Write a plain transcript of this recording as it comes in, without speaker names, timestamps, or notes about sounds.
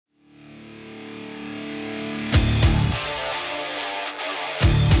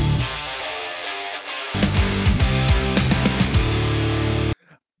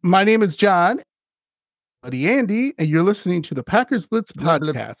My name is John, buddy Andy, and you're listening to the Packers Blitz Blip,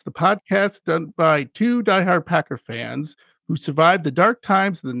 blip. podcast, the podcast done by two diehard Packer fans who survived the dark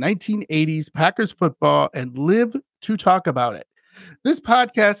times of the 1980s Packers football and live to talk about it. This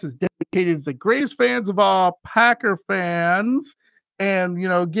podcast is dedicated to the greatest fans of all, Packer fans. And,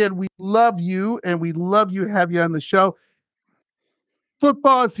 again, we love you and we love you, have you on the show.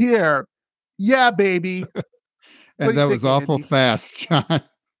 Football is here. Yeah, baby. And that was awful Andy? fast, John.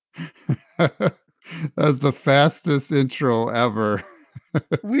 That was the fastest intro ever.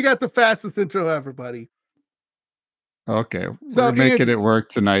 We got the fastest intro ever, buddy. Okay, we're making it work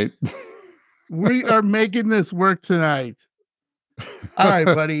tonight. We are making this work tonight. All right,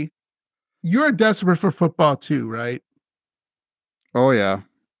 buddy. You're desperate for football too, right? Oh, yeah.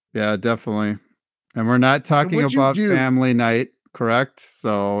 Yeah, definitely. And we're not talking about family night, correct?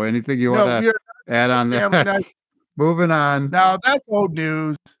 So anything you want to add on that? Moving on. No, that's old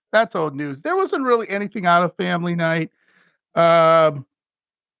news. That's old news. There wasn't really anything out of family night. Nothing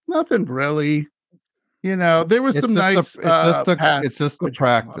really. There was some nice. It's just a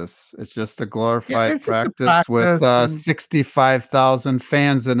practice. It's just a glorified practice with 65,000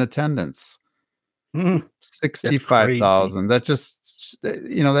 fans in attendance. 65,000. That just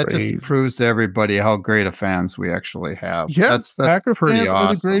just proves to everybody how great of fans we actually have. Yeah, that's pretty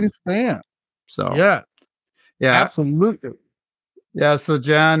awesome. The greatest fan. So yeah, absolutely. Yeah, so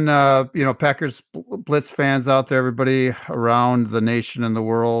John, Packers Blitz fans out there, everybody around the nation and the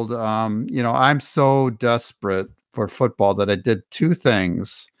world, I'm so desperate for football that I did two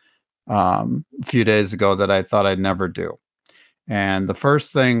things a few days ago that I thought I'd never do. And the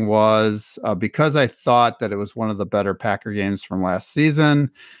first thing was because I thought that it was one of the better Packer games from last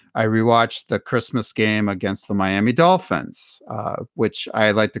season, I rewatched the Christmas game against the Miami Dolphins, which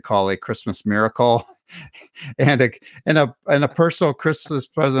I like to call a Christmas miracle. and a personal Christmas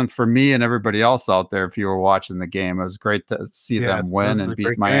present for me and everybody else out there. If you were watching the game, it was great to see them win and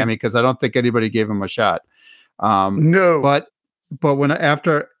beat Miami because I don't think anybody gave them a shot. No, but when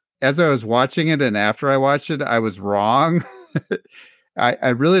as I was watching it and after I watched it, I was wrong. I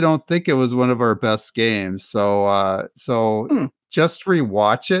really don't think it was one of our best games. So just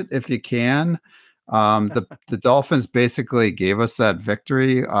rewatch it if you can. The Dolphins basically gave us that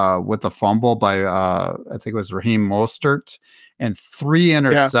victory with a fumble by I think it was Raheem Mostert and 3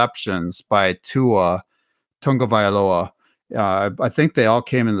 interceptions by Tua Tagovailoa. I think they all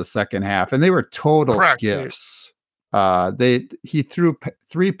came in the second half, and they were total gifts. He threw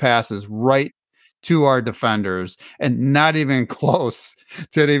 3 passes right to our defenders and not even close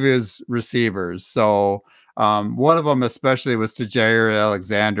to any of his receivers. So one of them especially was to Jair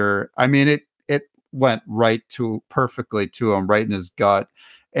Alexander. I mean, it went perfectly to him, right in his gut.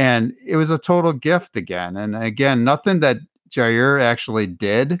 And it was a total gift again. And again, nothing that Jair actually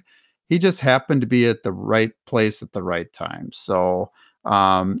did. He just happened to be at the right place at the right time. So,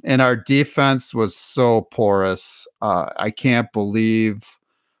 and our defense was so porous. I can't believe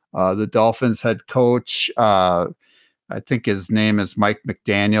the Dolphins head coach, I think his name is Mike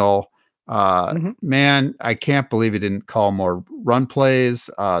McDaniel. Man, I can't believe he didn't call more run plays.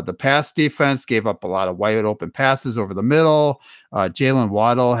 The pass defense gave up a lot of wide open passes over the middle. Jalen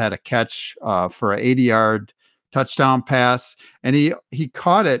Waddle had a catch for an 80-yard touchdown pass, and he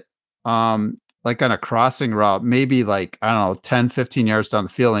caught it like on a crossing route, maybe 10, 15 yards down the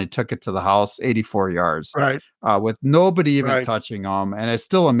field, and he took it to the house, 84 yards, with nobody even touching him. And it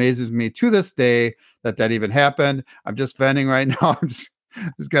still amazes me to this day that even happened. I'm just venting right now. I'm just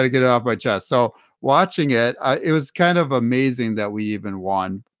got to get it off my chest. So watching it, it was kind of amazing that we even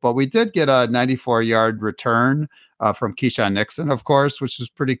won. But we did get a 94-yard return from Keyshawn Nixon, of course, which was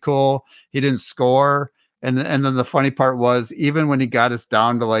pretty cool. He didn't score. And then the funny part was, even when he got us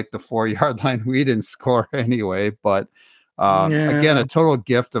down to the 4-yard line, we didn't score anyway. But again, a total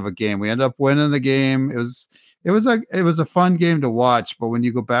gift of a game. We ended up winning the game. It was a fun game to watch. But when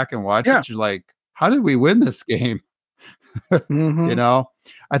you go back and watch it, you're like, how did we win this game? I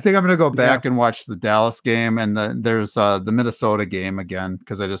think I'm going to go back and watch the Dallas game, and there's the Minnesota game again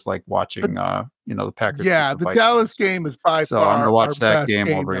because I just like watching the Packers. Yeah, the Dallas game is by far. I'm going to watch that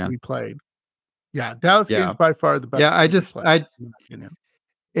game over again. We played. Yeah, Dallas game is by far the best. Yeah, I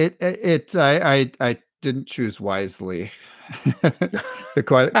didn't choose wisely. The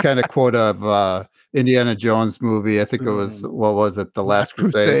kind of quote of Indiana Jones movie. I think it was, what was it? The Last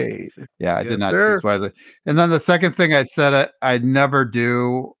Crusade. Yeah, I did not choose wisely. And then the second thing I said I'd never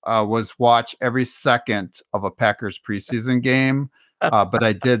do was watch every second of a Packers preseason game. But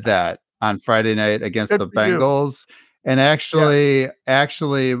I did that on Friday night against the Bengals. And actually,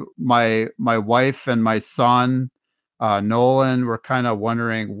 my wife and my son Nolan were kind of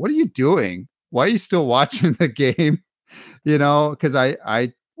wondering, what are you doing? Why are you still watching the game? Because I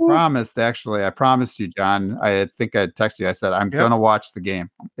promised you, John. I think I texted you. I said, I'm Yep. going to watch the game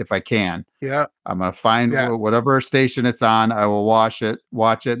if I can. Yeah. I'm going to find Yeah. whatever station it's on. I will watch it.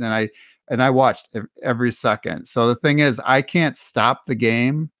 And I watched every second. So the thing is, I can't stop the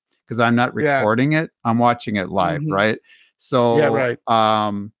game because I'm not Yeah. recording it. I'm watching it live, Mhm. right? Yeah, So, right.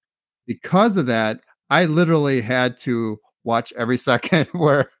 because of that, I literally had to watch every second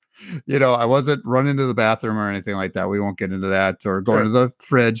where, I wasn't running to the bathroom or anything like that. We won't get into that, or going Sure. to the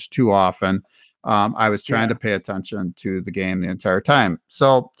fridge too often. I was trying Yeah. to pay attention to the game the entire time.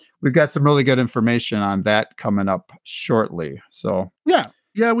 So we've got some really good information on that coming up shortly. So, Yeah.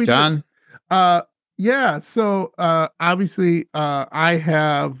 Yeah, we do. John, Yeah, so, obviously, I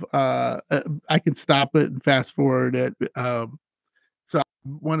can stop it and fast forward it, so I'm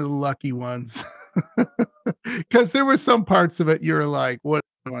one of the lucky ones. Because there were some parts of it you're like, "What's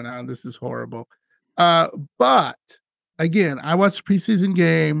going on? This is horrible." Uh, but, again, I watched the preseason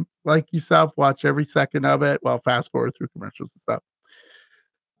game like yourself, watch every second of it, well, fast forward through commercials and stuff.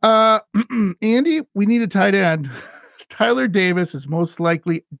 Uh, Andy, we need a tight end. Tyler Davis is most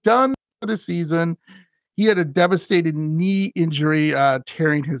likely done for the season. He had a devastating knee injury,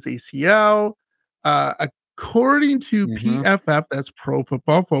 tearing his ACL. According to mm-hmm. PFF, that's Pro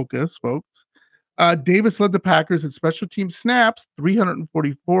Football Focus, folks. Davis led the Packers in special team snaps,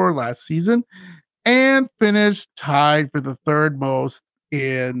 344 last season, and finished tied for the third most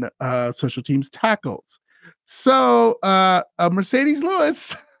in special teams tackles. So, Mercedes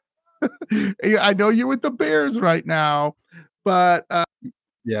Lewis, I know you're with the Bears right now, but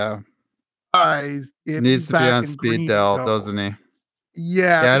Yeah, guys, if needs he's to be back on in speed green, dial, no. doesn't he?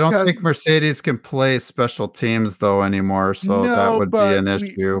 Yeah, Yeah, I don't because think Mercedes can play special teams though anymore, so that no, would be but an we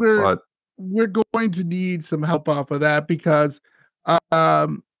issue. we're But we're going to need some help off of that because,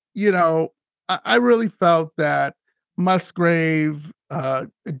 um, you know, I really felt that Musgrave,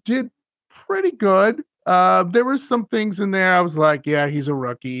 did pretty good. There were some things in there I was like, "Yeah, he's a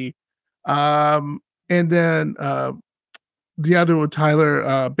rookie." Um, and then, the other one,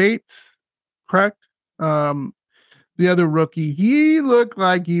 Tyler, Bates, correct? Um, the other rookie, he looked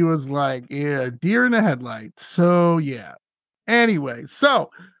like he was like, yeah, deer in the headlights. So, yeah. Anyway,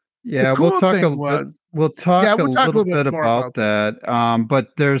 so the yeah, cool thing was we'll yeah, talk a we'll talk a little little bit bit more about about that. that.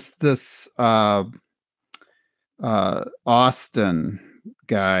 But there's this Austin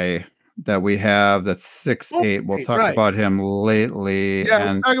guy that we have that's six Oh, eight. We'll right, talk right. about him lately, Yeah, we're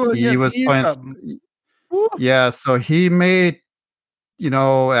and talking about he him. was He's, playing. woo, Yeah, so he may,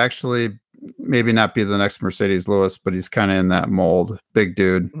 actually maybe not be the next Mercedes Lewis, but he's kind of in that mold. Big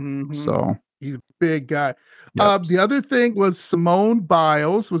dude. mhm. So, He's a big guy. yep. The other thing was Simone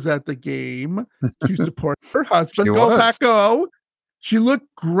Biles was at the game to support her She husband. Go was. Pack Go! She looked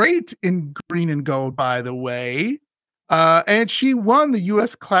great in green and gold, by the way. And she won the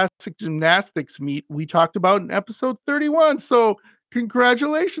US Classic Gymnastics meet we talked about in episode 31. So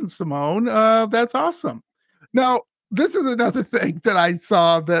congratulations, Simone. That's awesome. Now, this is another thing that I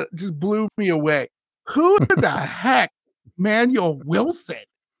saw that just blew me away. Who the heck, Manuel Wilson?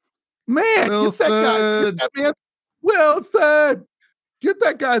 Man, get Wilson. that man Wilson, get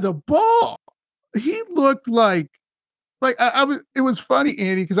that guy the ball. He looked like I was it was funny,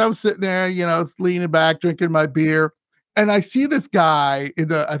 Andy, because I was sitting there, leaning back, drinking my beer, and I see this guy I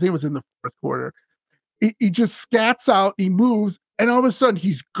think it was in the fourth quarter. He just scats out, he moves, and all of a sudden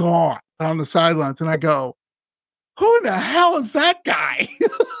he's gone on the sidelines. And I go, who in the hell is that guy?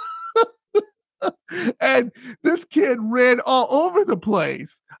 And this kid ran all over the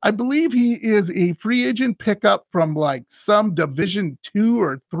place. I believe he is a free agent pickup from like some Division 2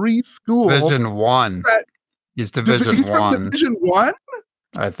 or 3 school. Division 1. That He's Division He's from 1. Division 1?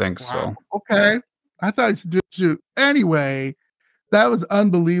 I think Wow, so. okay. I thought he's Division 2. Anyway, that was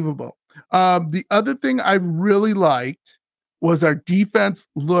unbelievable. The other thing I really liked was our defense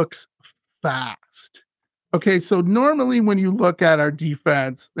looks fast. Okay, so normally when you look at our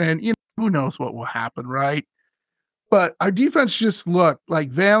defense, and who knows what will happen, right? But our defense just looked like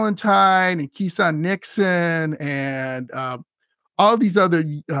Valentine and Keeson Nixon and all these other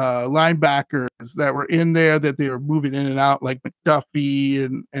linebackers that were in there that they were moving in and out, like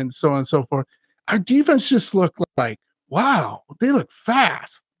McDuffie and so on and so forth. Our defense just looked like, wow, they look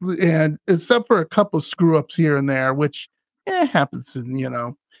fast. And except for a couple screw ups here and there, which happens in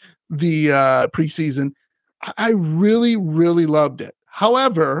the preseason. I really, really loved it.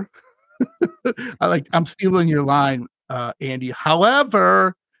 However, I'm stealing your line, Andy.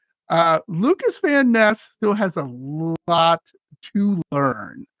 However, Lucas Van Ness still has a lot to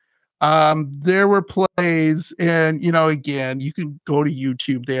learn. There were plays, and again, you can go to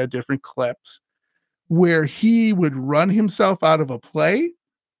YouTube. They have different clips where he would run himself out of a play,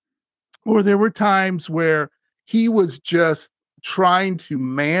 or there were times where he was just trying to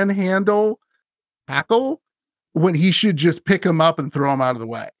manhandle tackle when he should just pick him up and throw him out of the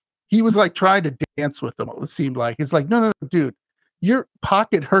way. He was like trying to dance with them. It seemed like it's like, no, dude, you're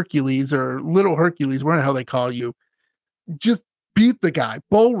pocket Hercules or little Hercules, whatever the hell they call you. Just beat the guy,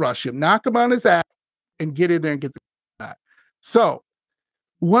 bull rush him, knock him on his ass, and get in there and get the guy. So,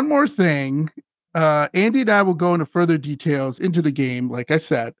 one more thing. Andy and I will go into further details into the game, like I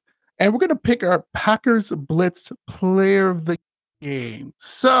said, and we're going to pick our Packers Blitz player of the game.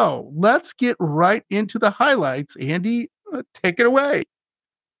 So, let's get right into the highlights. Andy, take it away.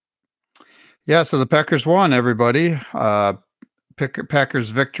 Yeah, so the Packers won, everybody. Packers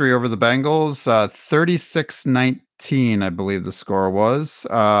victory over the Bengals, 36-19, I believe the score was.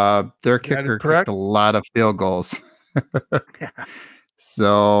 Their kicker kicked a lot of field goals.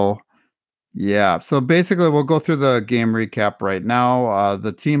 So, yeah. So basically, we'll go through the game recap right now.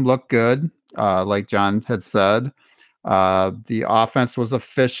 The team looked good, like John had said. The offense was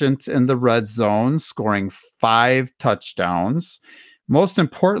efficient in the red zone, scoring 5 touchdowns. Most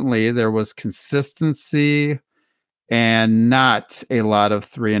importantly, there was consistency and not a lot of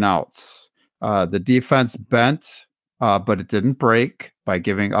 3 and outs. The defense bent, but it didn't break by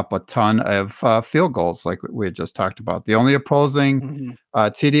giving up a ton of field goals, like we had just talked about. The only opposing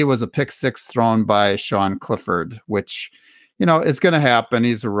TD was a pick 6 thrown by Sean Clifford, which, is going to happen.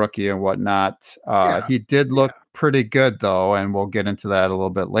 He's a rookie and whatnot. He did look pretty good, though, and we'll get into that a little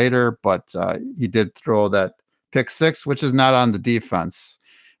bit later. But he did throw that pick 6, which is not on the defense,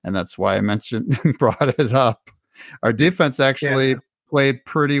 and that's why I brought it up. Our defense actually played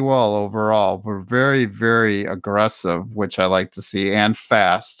pretty well overall. We're very, very aggressive, which I like to see, and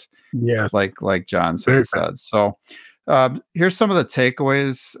fast. Yeah, like John said. So here's some of the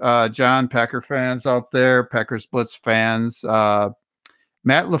takeaways, John, Packer fans out there, Packers Blitz fans. Matt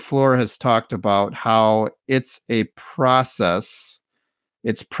LaFleur has talked about how it's a process.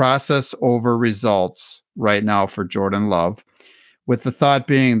 It's process over results right now for Jordan Love, with the thought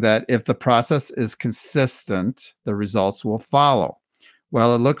being that if the process is consistent, the results will follow.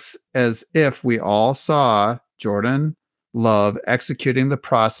 Well, it looks as if we all saw Jordan Love executing the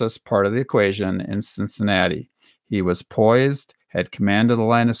process part of the equation in Cincinnati. He was poised, had command of the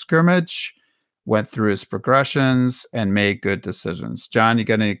line of scrimmage, went through his progressions, and made good decisions. John, you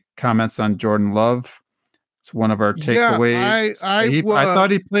got any comments on Jordan Love? It's one of our takeaways. I thought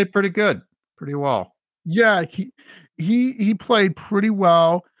he played pretty good, pretty well. Yeah, he played pretty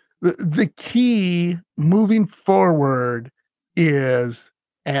well. The key moving forward is,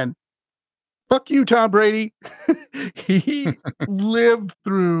 and fuck you, Tom Brady. He lived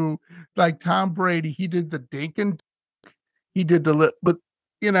through, like Tom Brady. He did the dink and he did but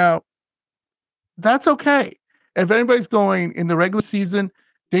that's okay. If anybody's going in the regular season,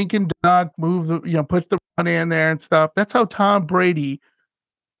 dink and dunk, move the, put the run in there and stuff. That's how Tom Brady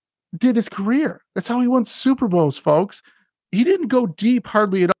did his career. That's how he won Super Bowls, folks. He didn't go deep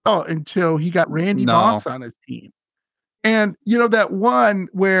hardly at all until he got Randy Moss on his team. And that one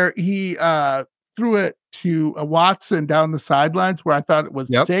where he threw it to a Watson down the sidelines where I thought it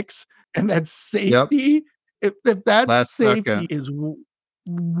was 6, and that safety, if that last safety is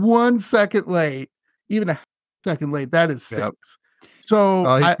 1 second late, even a second late, that is 6.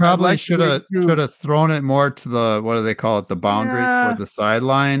 So he probably should have thrown it more to the, what do they call it, the boundary toward the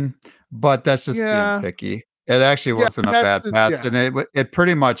sideline. But that's just being picky. It actually wasn't a bad pass, and it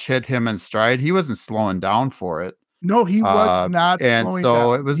pretty much hit him in stride. He wasn't slowing down for it. No, he was not. And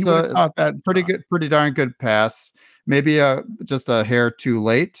so it was a pretty darn good pass. Maybe just a hair too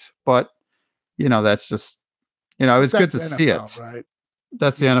late, but that's just it was good to see it. Right?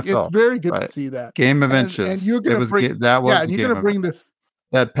 That's the NFL. It's very good to see that game of inches. And you're going to bring this.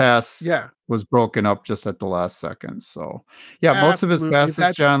 That pass was broken up just at the last second. So most of his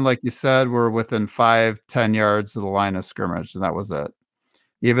passes, John, like you said, were within 5-10 yards of the line of scrimmage, and that was it.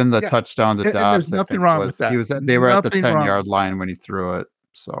 Even the touchdown to Dobbs, there's nothing wrong with that. They were at the 10-yard line when he threw it.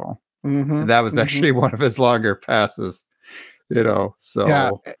 So that was actually one of his longer passes.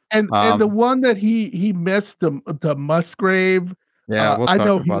 So and the one that he missed, the Musgrave. We'll I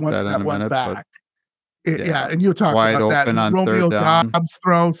know talk he about wants that in a minute. Back. And you'll talk wide about that open on Romeo third down. Dobbs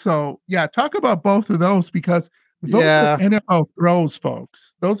throw. So talk about both of those, because those were NFL throws,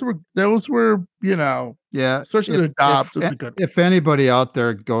 folks. Those were especially the Dobbs was a good one. If anybody out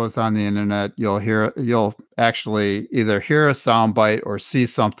there goes on the internet, you'll actually either hear a soundbite or see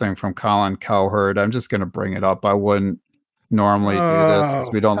something from Colin Cowherd. I'm just going to bring it up. I wouldn't normally do this because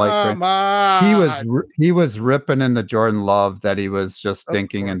Oh, we don't like come he was ripping in the Jordan Love that he was just Of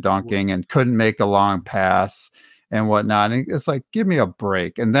dinking course and he dunking was. and couldn't make a long pass and whatnot. And it's like, give me a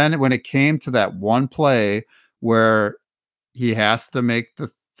break. And then when it came to that one play where he has to make the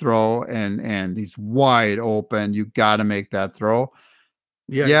throw and he's wide open, you got to make that throw.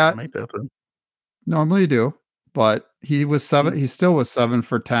 Yeah, you Yeah, gotta make that throw. normally you do. But he still was 7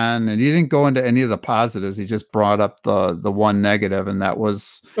 for 10, and he didn't go into any of the positives. He just brought up the one negative, and that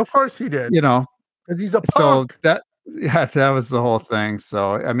was, Of course he did, you know, 'cause he's a so punk. that yeah, that was the whole thing.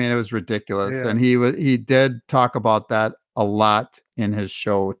 So I mean, it was ridiculous, Yeah. and he did talk about that a lot in his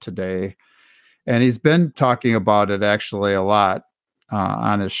show today, and he's been talking about it actually a lot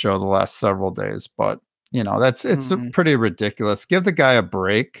on his show the last several days. But it's Mhm. pretty ridiculous. Give the guy a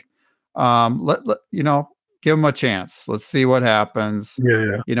break. Let give him a chance. Let's see what happens.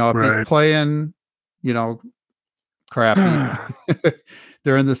 Yeah, If he's right. playing, you know, crappy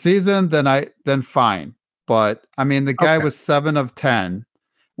during the season, then fine. But I mean, the guy Okay, was 7 of 10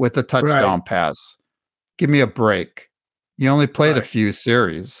 with a right, touchdown pass. Give me a break. He only played a right. few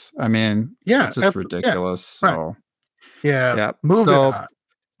series. I mean, Yeah, it's just absolutely. Yeah, ridiculous. right. So, Yeah, yeah. moving So on.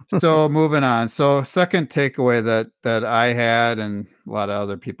 so moving on. So second takeaway that I had and a lot of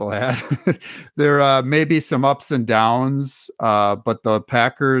other people had, there may be some ups and downs, but the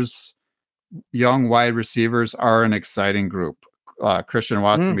Packers young wide receivers are an exciting group. Christian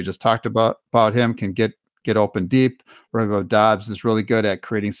Watson, Mm, we just talked about him, can get open deep. Romeo Dobbs is really good at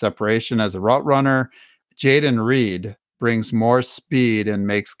creating separation as a route runner. Jaden Reed brings more speed and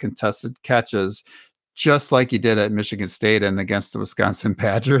makes contested catches, just like he did at Michigan State and against the Wisconsin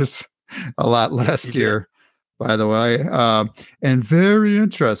Badgers a lot yes, he last did. year, by the way. And very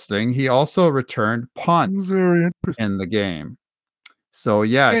interesting, he also returned punts Very interesting. in the game. So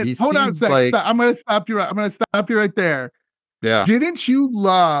yeah, And he hold on a seems sec. like I'm gonna stop you right there. yeah. Didn't you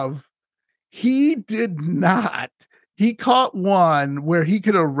love he did not. He caught one where he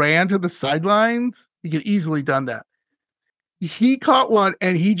could have ran to the sidelines. He could easily done that. He caught one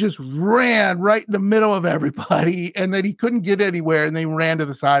and he just ran right in the middle of everybody, and then he couldn't get anywhere, and they ran to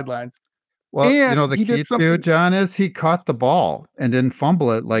the sidelines. Well, And the he did key too, something. John, is he caught the ball and didn't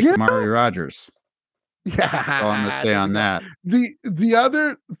fumble it like Yeah, Amari Rodgers. That's all I'm gonna yeah. say There we on go. that. The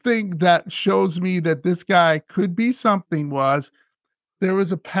other thing that shows me that this guy could be something was there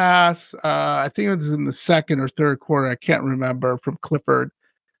was a pass. I think it was in the second or third quarter. I can't remember, from Clifford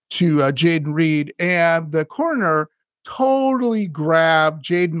to Jaden Reed, and the corner totally grabbed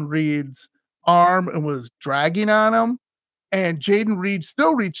Jaden Reed's arm and was dragging on him. And Jaden Reed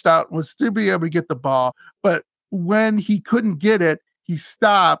still reached out and was still be able to get the ball. But when he couldn't get it, he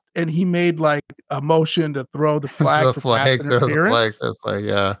stopped and he made like a motion to throw the flag The for pass flag, throw the flag. interference. That's like,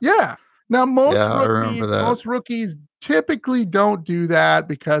 yeah. Yeah. Now Yeah, I remember that. most rookies typically don't do that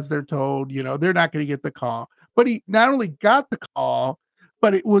because they're told, they're not going to get the call. But he not only got the call,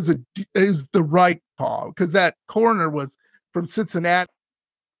 but it was the right call, because that corner was from Cincinnati,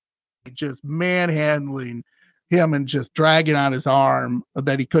 just manhandling him and just dragging on his arm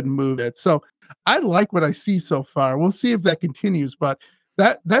that he couldn't move it. So I like what I see so far. We'll see if that continues, but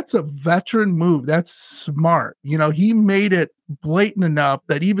that's a veteran move. That's smart. He made it blatant enough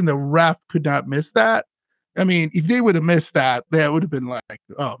that even the ref could not miss that. I mean, if they would have missed that, that would have been like,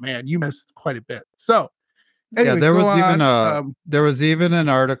 oh man, you missed quite a bit. So Yeah, anyway, go on. there was even an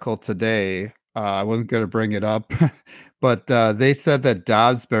article today. I wasn't going to bring it up, but they said that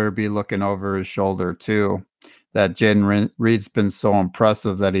Dobbs better be looking over his shoulder too. That Reed's been so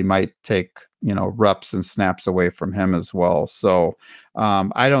impressive that he might take reps and snaps away from him as well. So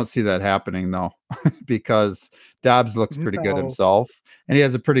I don't see that happening though, because Dobbs looks pretty good No, himself, and he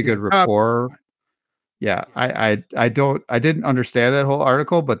has a pretty yeah, good Dobbs is rapport. fine. Yeah, I didn't understand that whole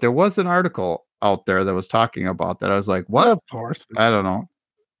article, but there was an article out there that was talking about that. I was like, "What?" Of course, I there's don't something. know.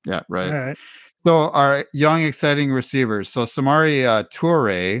 Yeah, All right. right. So our young, exciting receivers. So Samari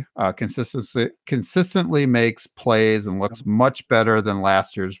Toure consistently makes plays and looks much better than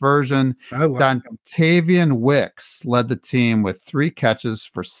last year's version. I like him. Dontavian Wicks led the team with 3 catches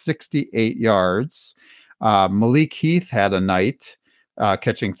for 68 yards. Malik Heath had a night,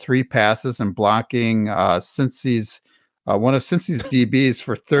 catching 3 passes and blocking one of Cincy's DBs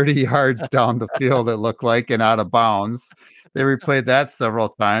for 30 yards down the field, it looked like, and out of bounds. They replayed that several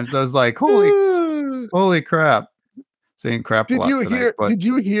times. I was like, holy crap. Saying crap a Did lot you tonight, hear did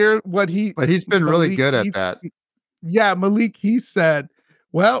you hear what he but he's been really Malik good at Heath that. yeah, Malik Heath said,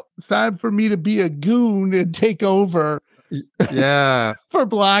 "Well, it's time for me to be a goon and take over Yeah, for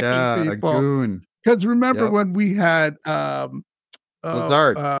blocking yeah, a people." goon. Because remember Yep. when we had,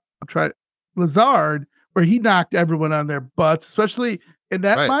 Lazard. try Lazard, where he knocked everyone on their butts, especially in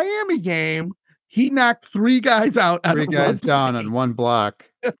that Right. Miami game. He knocked 3 guys out on 3 guys down on 1 block.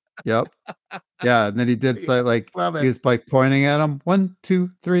 Yep. Yeah, and then he did say, like, Love he it. was, like, pointing at him, 1, 2,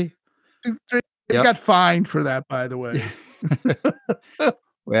 3. He Yep. got fined for that, by the way.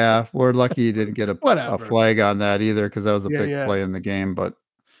 Yeah, we're lucky he didn't get a Whatever. flag on that either because that was a Yeah, big yeah. play in the game, but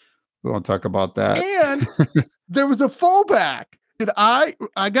we won't talk about that. And there was a fullback. I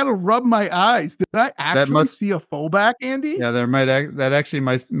gotta rub my eyes. Did I That actually must see a fullback, Andy? Yeah, that actually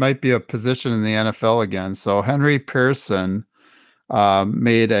might be a position in the NFL again. So Henry Pearson,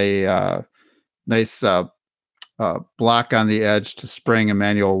 made a, nice, block on the edge to spring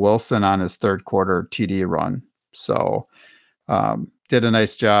Immanuel Wilson on his 3rd quarter TD run. So, did a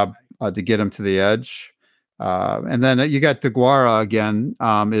nice job, to get him to the edge. And then you got DeGuara again.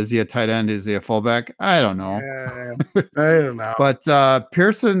 Is he a tight end? Is he a fullback? I don't know. Yeah. I don't know. But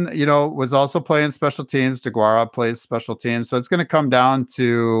Pearson, was also playing special teams. DeGuara plays special teams. So it's going to come down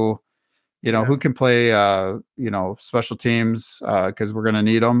to, who can play, special teams because we're going to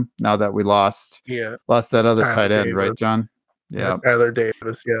need them now that we lost that other Tyler tight end, right, Davis. John? Yeah. Tyler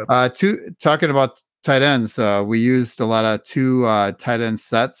Davis, yeah. Talking about tight ends, we used a lot of 2 tight end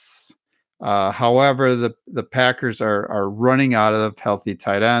sets. However, the Packers are running out of healthy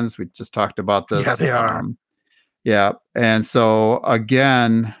tight ends. We just talked about this. Yeah, they are. Yeah, and so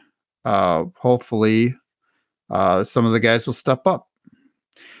again, hopefully, some of the guys will step up.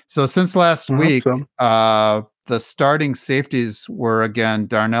 So since last week, the starting safeties were again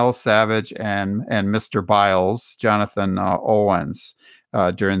Darnell Savage and Mr. Biles, Jonathan Owens.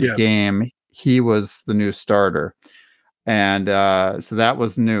 During the game, he was the new starter, and so that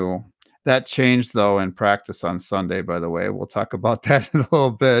was new. That changed though in practice on Sunday. By the way, we'll talk about that in a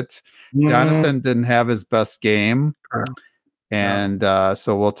little bit. Jonathan didn't have his best game, and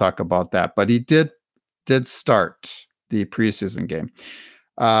so we'll talk about that. But he did start the preseason game.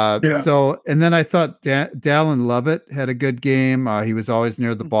 So, and then I thought Dallin Lovett had a good game. He was always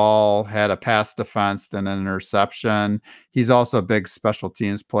near the ball, had a pass defense and an interception. He's also a big special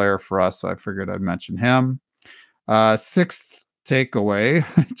teams player for us, so I figured I'd mention him. 6th takeaway,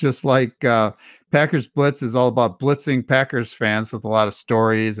 just like Packers Blitz is all about blitzing Packers fans with a lot of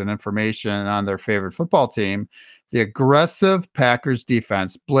stories and information on their favorite football team. The aggressive Packers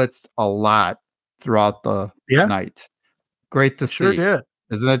defense blitzed a lot throughout the night. Great to see. Sure did.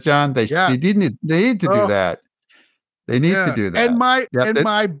 Isn't it, John? They need to do that. They need to do that. And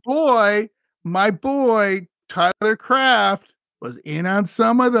my boy Tyler Kraft was in on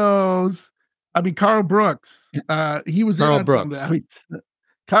some of those. I mean, Carl Brooks. He was Carl in on Brooks. some of that.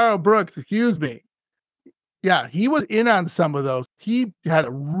 Carl Brooks, excuse me. Yeah, he was in on some of those. He had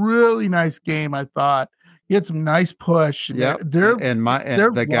a really nice game, I thought. He had some nice push. Yeah, and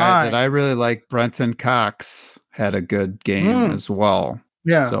the guy that I really like, Brenton Cox, had a good game as well.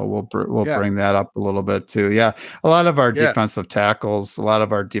 Yeah. So we'll bring that up a little bit too. Yeah, a lot of our defensive tackles, a lot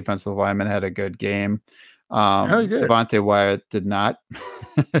of our defensive linemen had a good game. Devontae Wyatt did not,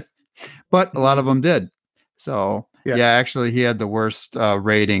 but a lot of them did. So actually, he had the worst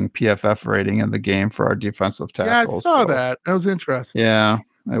PFF rating in the game for our defensive tackles. Yeah, I saw that. That was interesting. Yeah,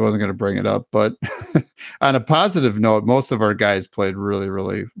 I wasn't going to bring it up, but on a positive note, most of our guys played really,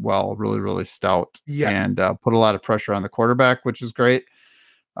 really well, really, really stout, and put a lot of pressure on the quarterback, which is great.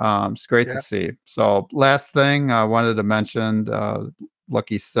 It's great to see. So last thing I wanted to mention,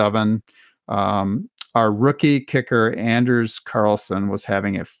 lucky 7, our rookie kicker, Anders Carlson, was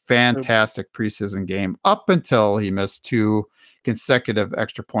having a fantastic preseason game up until he missed 2 consecutive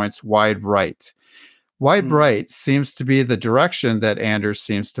extra points wide right. Wide right seems to be the direction that Anders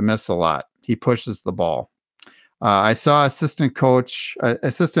seems to miss a lot. He pushes the ball. I saw assistant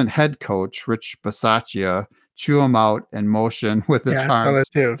head coach Rich Bisaccia chew him out and motion with his arms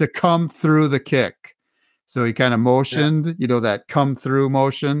to come through the kick. So he kind of motioned, that come through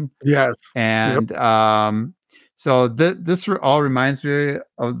motion. Yes. And so this all reminds me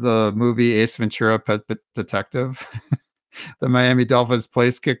of the movie Ace Ventura, Pet Detective. The Miami Dolphins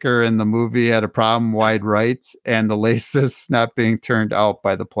place kicker in the movie had a problem wide right, and the laces not being turned out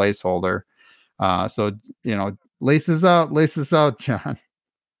by the placeholder. So, laces out, John.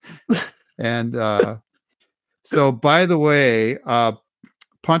 And so, by the way,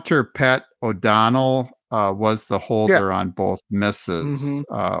 punter Pat O'Donnell was the holder on both misses.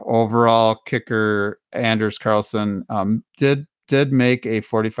 Overall, kicker Anders Carlson did make a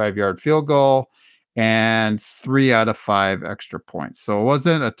 45-yard field goal and 3 out of 5 extra points. So it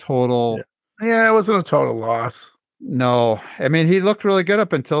wasn't a total. Yeah, it wasn't a total loss. No, I mean, he looked really good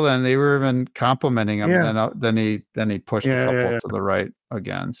up until then. They were even complimenting him, and then he pushed a couple to the right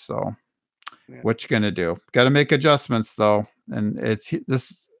again. So Yeah. what you gonna do? Got to make adjustments though, and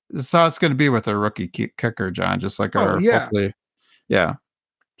this is how it's gonna be with our rookie kicker, John. Just like Oh our yeah. hopefully, yeah.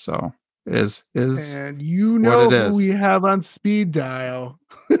 So is And you what know it who is. we have on speed dial.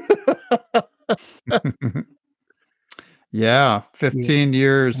 Yeah, Yeah. 15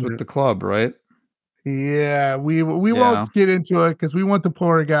 years with Yeah. the club, right? Yeah, we Yeah. won't get into it because we want the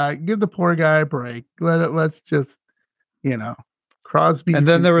poor guy. Give the poor guy a break. Let's just you know, Crosby And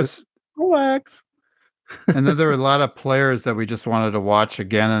then can there just was relax. And then there were a lot of players that we just wanted to watch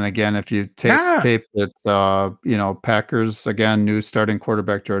again and again. If you Yeah. tape it, Packers again, new starting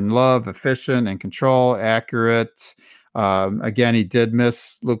quarterback Jordan Love, efficient and control, accurate. Again, he did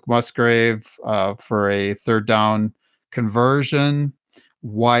miss Luke Musgrave for a third down conversion,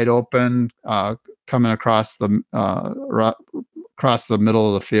 wide open, coming across the middle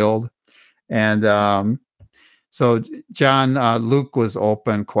of the field, and so John, Luke was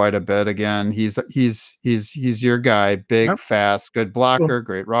open quite a bit again. He's your guy, big, Yep. fast, good Well, blocker,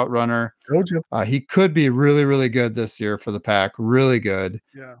 great route runner. told you. He could be really, really good this year for the Pack, really good.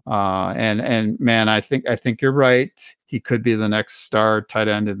 Yeah. And man, I think you're right. He could be the next star tight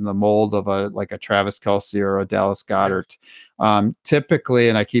end in the mold of a Travis Kelce or a Dallas Yes. Goedert. Typically,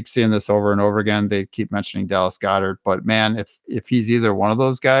 and I keep seeing this over and over again, they keep mentioning Dallas Goedert, but man, if he's either one of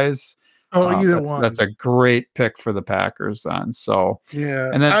those guys, Oh, either that's one. a great pick for the Packers then. So, Yeah.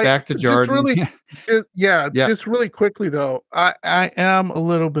 and then I back to just Jordan. really yeah, Yeah, just really quickly though. I am a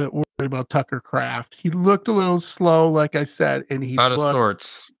little bit worried about Tucker Kraft. He looked a little slow, like I said, and he out of looked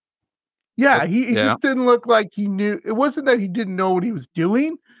sorts. yeah, he Yeah, just didn't look like he knew. It wasn't that he didn't know what he was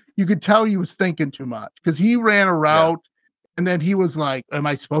doing. You could tell he was thinking too much because he ran a yeah, route and then he was like, "Am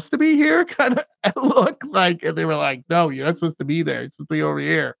I supposed to be here?" Kind of look like, and they were like, "No, you're not supposed to be there. You're supposed to be over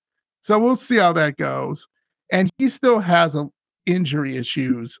here." So we'll see how that goes. And he still has a injury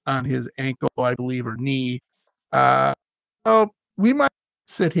issues on his ankle, I believe, or knee. Uh, so we might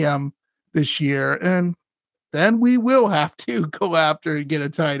sit him this year, and then we will have to go after and get a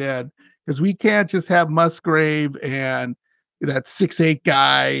tight end because we can't just have Musgrave and that 6'8"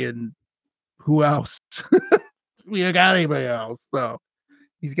 guy and who else? We don't got anybody else. So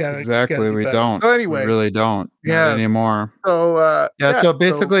he's gotta exactly. be We better. don't. So We anyway, really don't. Not yeah. anymore. So Yeah. yeah, So so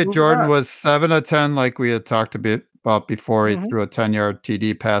basically, moving Jordan on. was 7 of 10, like we had talked a bit about before. He Mhm. threw a 10-yard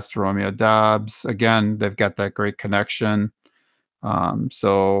TD pass to Romeo Dobbs. Again, they've got that great connection.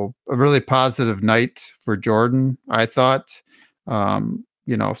 So a really positive night for Jordan, I thought.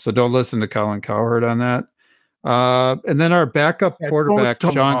 So don't listen to Colin Cowherd on that. And then our backup Yeah, don't quarterback, tone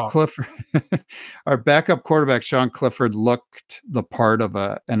him Sean off. Clifford, our backup quarterback, Sean Clifford, looked the part of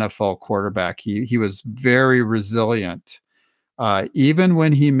a NFL quarterback. He was very resilient. Even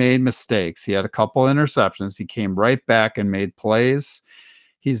when he made mistakes, he had a couple interceptions. He came right back and made plays.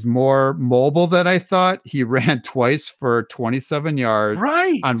 He's more mobile than I thought. He ran twice for 27 yards.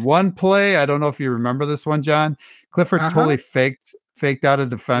 Right. On one play, I don't know if you remember this one, John. Clifford Uh-huh. totally faked out a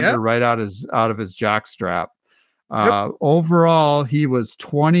defender Yep. right out of his jock strap. Yep. Overall, he was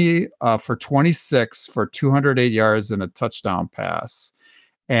 20 for 26 for 208 yards and a touchdown pass.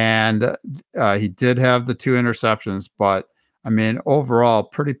 And he did have the two interceptions, but I mean, overall,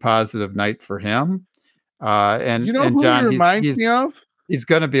 pretty positive night for him. You And know and who he John, reminds me of? he's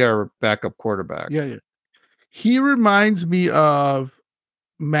going to be our backup quarterback. Yeah, yeah. He reminds me of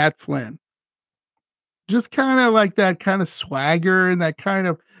Matt Flynn. Just kinda like that kinda swagger and that kind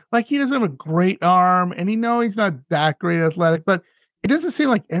of like, he doesn't have a great arm, and he's not that great athletic, but it doesn't seem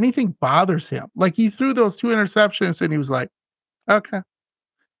like anything bothers him. Like, he threw those 2 interceptions, and he was like, "Okay,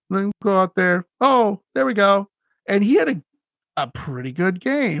 let me go out there. Oh, there we go." And he had a pretty good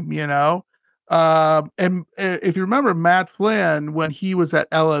game, you know? If you remember Matt Flynn, when he was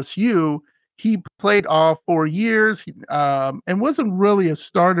at LSU, he played all 4 years, and wasn't really a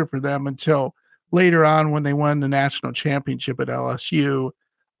starter for them until later on when they won the national championship at LSU.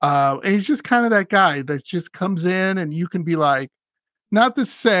 And he's just kinda that guy that just comes in and you can be like, not to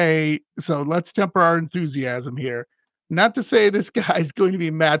say so let's temper our enthusiasm here. Not to say this guy's going to be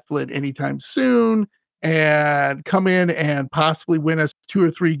Matt Flynn anytime soon and come in and possibly win us 2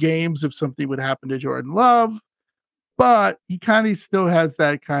 or 3 games if something would happen to Jordan Love, but he kinda still has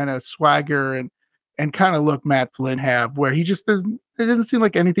that kinda swagger and kinda look Matt Flynn have where he just doesn't seem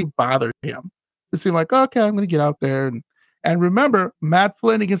like anything bothered him. It seemed like, "Okay, I'm gonna get out there," and remember, Matt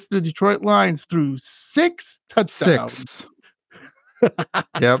Flynn against the Detroit Lions threw 6 touchdowns. 6.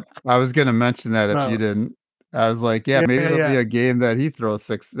 Yep, I was gonna mention that if you So didn't. I was like, yeah, yeah, maybe yeah, there'll yeah. be a game that he throws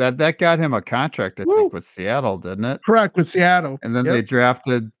 6. That got him a contract, I think, Woo! with Seattle, didn't it? Correct, with Seattle. And then they Yep.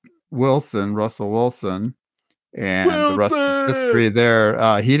 drafted Russell Wilson, and the rest is history Wilson.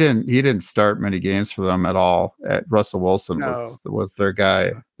 there. He didn't start many games for them at all. Russell Wilson No. was their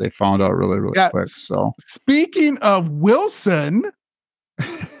guy. They found out really, really Yeah. quick. So Speaking of Wilson,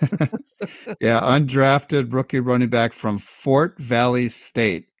 yeah, undrafted rookie running back from Fort Valley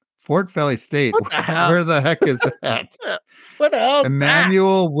State. Fort Valley State. what the hell? Where the heck is that? What the hell?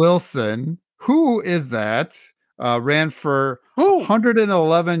 Immanuel Wilson. Who is that? Ran for Who?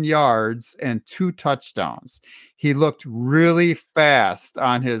 111 yards and 2 touchdowns. He looked really fast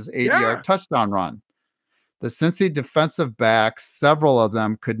on his 80-yard touchdown run. The Cincy defensive backs, several of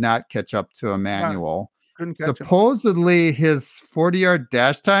them could not catch up to Immanuel. Couldn't catch him. Supposedly, his 40-yard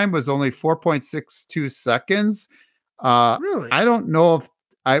dash time was only 4.62 seconds. Really? I don't know if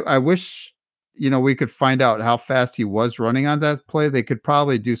I wish we could find out how fast he was running on that play. They could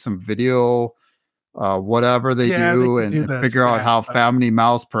probably do some video, whatever they do, and figure out how many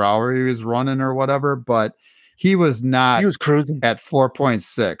miles per hour he was running or whatever. But he was not. He was cruising at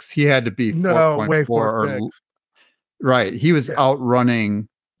 4.6. He had to be 4.4 or right. He was outrunning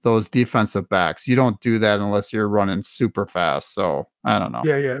those defensive backs. You don't do that unless you're running super fast. So I don't know.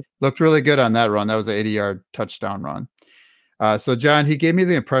 Yeah. Looked really good on that run. That was an 80-yard touchdown run. So John, he gave me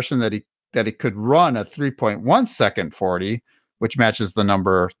the impression that he could run a 3.1 second 40, which matches the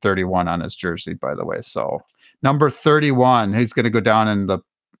number 31 on his jersey, by the way. So number 31, he's going to go down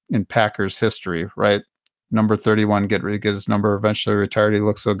in Packers history, right? Number 31, get his number eventually retired. He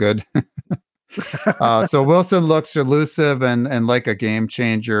looks so good. So Wilson looks elusive and like a game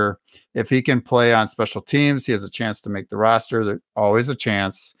changer. If he can play on special teams, he has a chance to make the roster. There's always a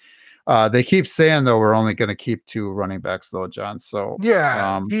chance. They keep saying, though, we're only going to keep 2 running backs, though, John. So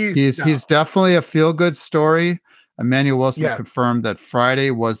he's definitely a feel-good story. Immanuel Wilson confirmed that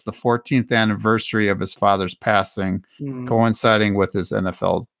Friday was the 14th anniversary of his father's passing, coinciding with his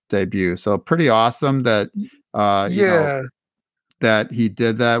NFL debut. So pretty awesome that that he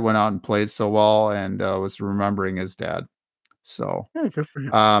did that, went out and played so well, and was remembering his dad. So good for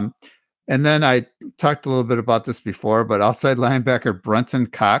him. And then I talked a little bit about this before, but outside linebacker Brenton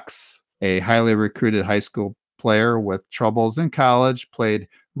Cox, a highly recruited high school player with troubles in college, played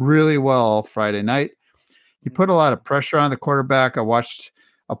really well Friday night. He put a lot of pressure on the quarterback. I watched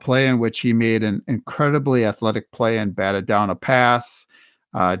a play in which he made an incredibly athletic play and batted down a pass.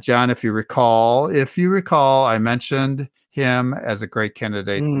 John, if you recall, I mentioned him as a great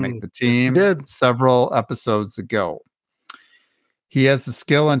candidate to make the team several episodes ago. He has the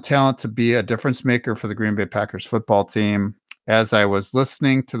skill and talent to be a difference maker for the Green Bay Packers football team. As I was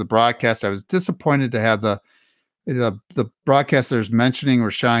listening to the broadcast, I was disappointed to have the broadcasters mentioning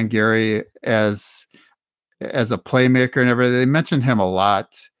Rashawn Gary as a playmaker and everything. They mentioned him a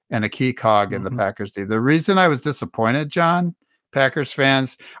lot and a key cog in the Packers team. The reason I was disappointed, John, Packers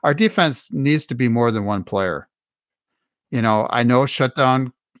fans, our defense needs to be more than one player. I know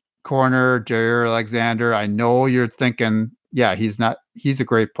shutdown corner, Jair Alexander. I know you're thinking, yeah, he's a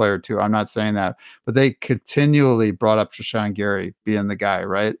great player too. I'm not saying that, but they continually brought up Rashawn Gary being the guy,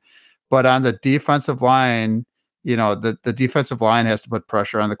 right? But on the defensive line, the defensive line has to put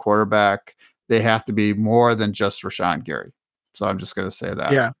pressure on the quarterback. They have to be more than just Rashawn Gary. So I'm just going to say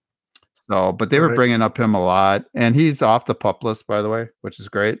that. Yeah. So, but they were bringing up him a lot, and he's off the PUP list, by the way, which is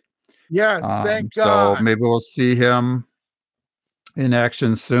great. Yeah, thank God. So maybe we'll see him in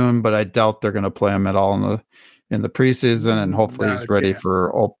action soon, but I doubt they're going to play him at all in the preseason, and hopefully he's ready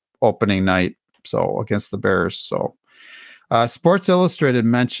for opening night. So against the Bears. So Sports Illustrated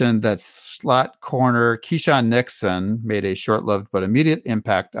mentioned that slot corner Keyshawn Nixon made a short-lived but immediate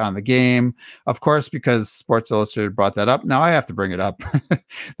impact on the game. Of course, because Sports Illustrated brought that up, now I have to bring it up.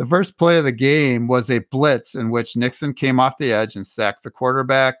 The first play of the game was a blitz in which Nixon came off the edge and sacked the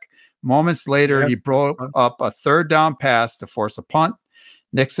quarterback. Moments later, he broke up a third down pass to force a punt.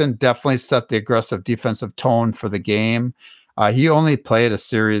 Nixon definitely set the aggressive defensive tone for the game. He only played a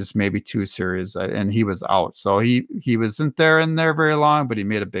series, maybe 2 series, and he was out. So he wasn't there very long, but he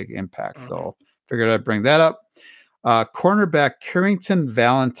made a big impact. So figured I'd bring that up. Cornerback Carrington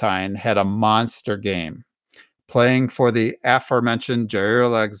Valentine had a monster game, playing for the aforementioned Jair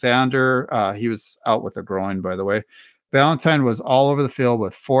Alexander. He was out with a groin, by the way. Valentine was all over the field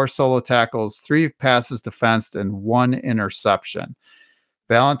with 4 solo tackles, 3 passes defensed, and 1 interception.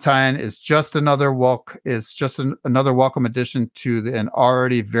 Valentine is just another welcome addition to an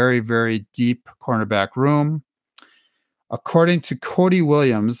already very, very deep cornerback room. According to Cody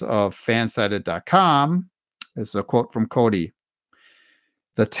Williams of fansided.com, this is a quote from Cody.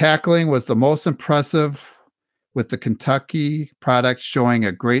 The tackling was the most impressive, with the Kentucky product showing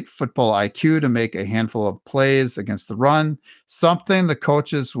a great football IQ to make a handful of plays against the run, something the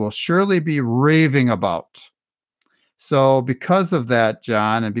coaches will surely be raving about. So because of that,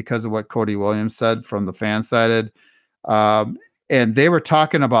 John, and because of what Cody Williams said from the fan sided, um, and they were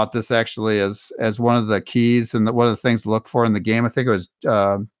talking about this actually as one of the keys and one of the things to look for in the game. I think it was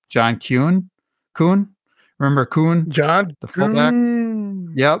John Kuhn. Kuhn, remember Kuhn, John. the fullback?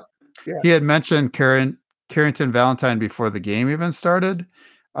 Yep. Yeah. He had mentioned Carrington Valentine before the game even started,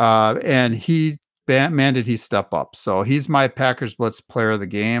 and he demanded he step up. So he's my Packers Blitz player of the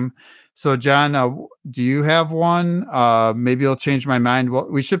game. So John, do you have one? Maybe it'll change my mind. Well,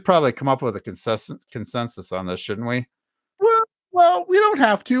 we should probably come up with a consensus on this, shouldn't we? Well, we don't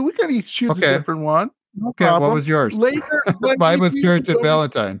have to. We can each choose a Okay. different one. No Okay. What problem. was yours? Later, Mine was Carrington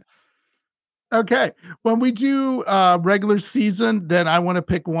Valentine. okay. When we do regular season, then I want to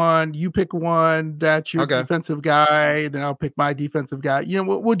pick one. You pick one that's your Okay. defensive guy. Then I'll pick my defensive guy.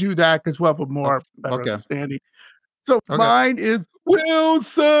 We'll do that because we'll have a better Okay. understanding. So Okay. mine is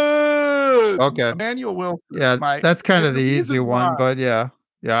Wilson. Okay. Immanuel Wilson. Yeah, My that's kind of the the easy reason one, why. but yeah.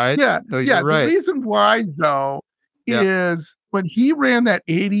 Yeah, no, Yeah. you're The right. reason why though Yeah. is when he ran that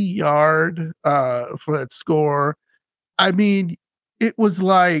 80-yard for that score. I mean, it was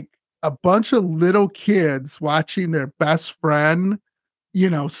like a bunch of little kids watching their best friend,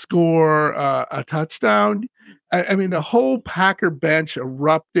 score a touchdown. I mean, the whole Packer bench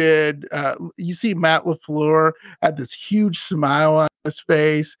erupted. You see Matt LaFleur had this huge smile on his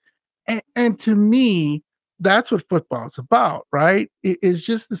face. And to me, that's what football is about, right? It is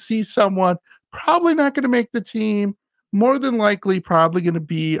just to see someone probably not going to make the team, more than likely, probably going to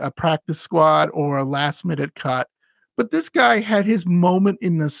be a practice squad or a last minute cut. But this guy had his moment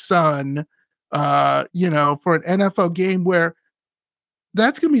in the sun, for an NFL game where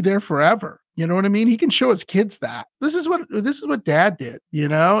that's gonna be there forever. You know what I mean? He can show his kids that. This is what dad did,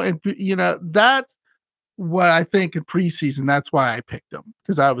 and that's what I think in preseason. That's why I picked him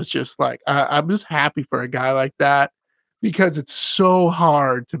because I was just like, I'm just happy for a guy like that because it's so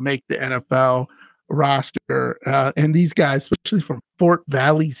hard to make the NFL roster. And these guys, especially from Fort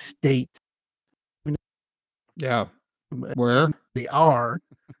Valley State, Yeah. Where? they are.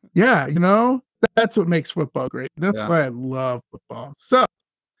 Yeah, that's what makes football great. That's Yeah. why I love football. So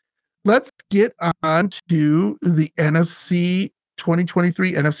let's get on to the NFC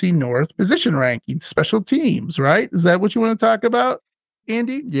 2023 NFC North position rankings, special teams, right? Is that what you want to talk about,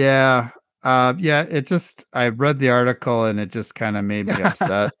 Andy? Yeah. Yeah, I read the article and it just kind of made me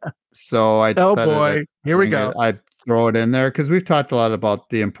upset. So I Oh decided boy, here we go. I'd throw it in there because we've talked a lot about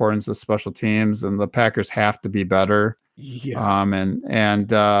the importance of special teams and the Packers have to be better. Yeah.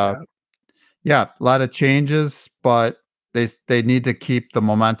 Yeah, a lot of changes, but they need to keep the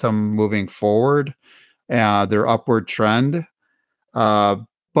momentum moving forward, their upward trend. Uh,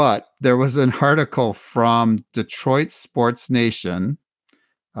 but there was an article from Detroit Sports Nation.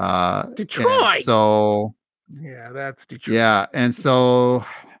 Detroit. So Yeah, that's Detroit. yeah, and so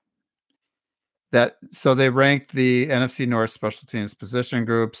they ranked the NFC North special teams position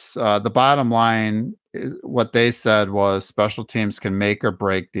groups. The bottom line, what they said was special teams can make or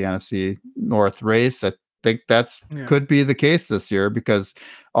break the NFC North race. I think could be the case this year because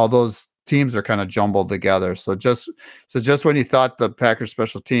all those teams are kind of jumbled together. So just when you thought the Packers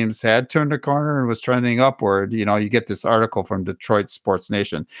special teams had turned a corner and was trending upward, you get this article from Detroit Sports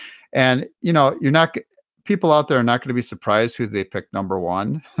Nation, and you're not. People out there are not going to be surprised who they picked number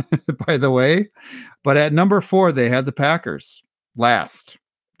one, by the way. But at number 4, they had the Packers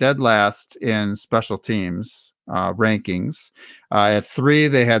dead last in special teams rankings. At 3,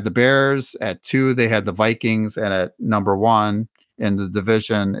 they had the Bears. At 2, they had the Vikings. And at number 1 in the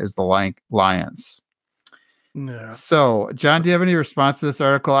division is the Lions. Yeah. So, John, do you have any response to this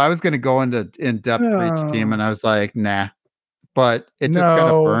article? I was going to go into in depth for each team, and I was like, nah. But it just kind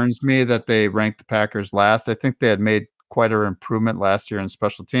of burns me that they ranked the Packers last. I think they had made quite an improvement last year in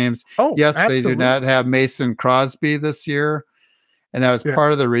special teams. Oh, yes, absolutely. they do not have Mason Crosby this year, and that was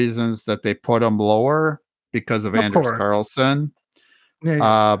part of the reasons that they put him lower because of Anders Carlson.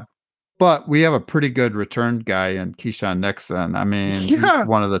 Yeah. But we have a pretty good return guy in Keyshawn Nixon. I mean, he's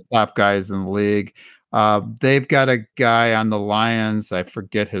one of the top guys in the league. They've got a guy on the Lions. I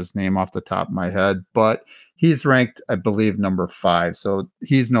forget his name off the top of my head, but he's ranked, I believe, number 5. So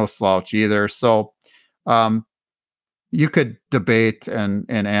he's no slouch either. So you could debate and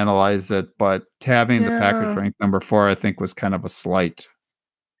analyze it, but having the Packers ranked number 4, I think, was kind of a slight.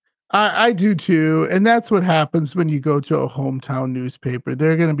 I do too. And that's what happens when you go to a hometown newspaper.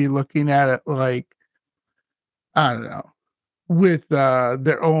 They're going to be looking at it like, I don't know, with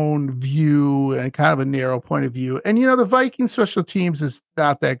their own view and kind of a narrow point of view. And, the Vikings special teams is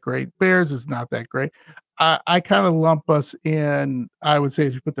not that great. Bears is not that great. I kind of lump us in, I would say,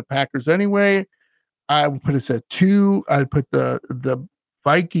 if you put the Packers anyway. I would put us at 2. I'd put the the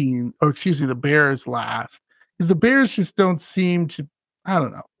Bears last, because the Bears just don't seem to. I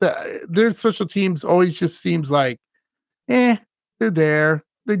don't know. Their special teams always just seems like, eh, they're there.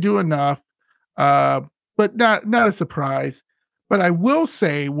 They do enough, uh, but not a surprise. But I will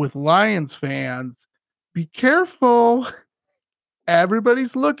say, with Lions fans, be careful.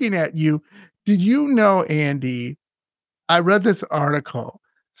 Everybody's looking at you. Did you know, Andy? I read this article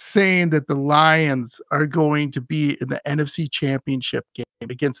saying that the Lions are going to be in the NFC Championship game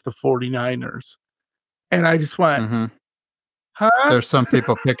against the 49ers. And I just went, Mhm. huh? There's some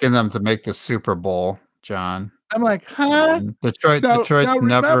people picking them to make the Super Bowl, John. I'm like, huh? And Now Detroit's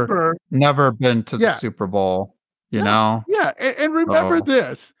remember, never been to the yeah, Super Bowl, you no, know? yeah, and remember So,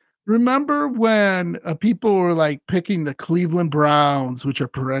 this. Remember when people were like picking the Cleveland Browns, which are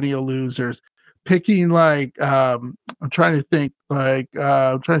perennial losers, picking like I'm trying to think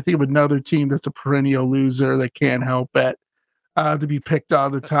of another team that's a perennial loser that can't help it to be picked all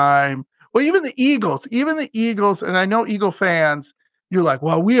the time. Well, even the Eagles, and I know Eagle fans, you're like,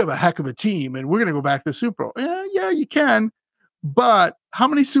 well, we have a heck of a team and we're going to go back to the Super Bowl. Yeah, you can. But how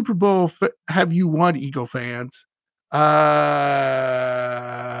many Super Bowl have you won, Eagle fans?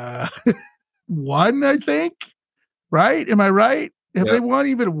 Uh, one, I think. Right? Am I right? Have yeah. they won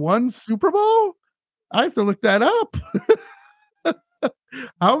even one Super Bowl? I have to look that up.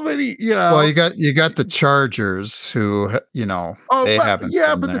 How many? Well, you got the Chargers who, Oh, they but haven't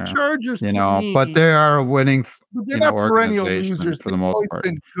yeah, been but the there, Chargers to but me, they are a winning, but they're not perennial organization losers. for They've the most always part.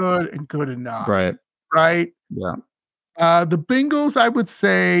 been good and good enough, Right. right? Yeah. The Bengals, I would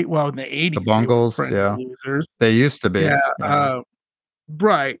say, well, in the The 80s, they were Bungles, perennial yeah. losers. They used to be. Yeah, Yeah.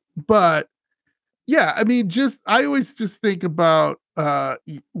 right. But yeah, I mean, I always just think about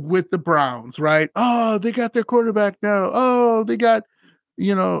with the Browns, right? Oh, they got their quarterback now. Oh, they got,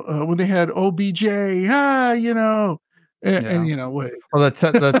 when they had OBJ, and Yeah. what? Well,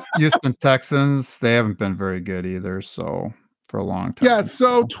 the Houston Texans, they haven't been very good either, so for a long Yeah, time,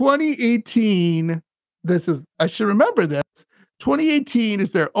 so so 2018, I should remember this. 2018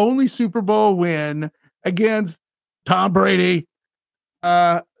 is their only Super Bowl win against Tom Brady,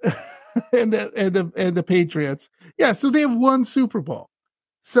 uh, and the Patriots. Yeah, so they have one Super Bowl.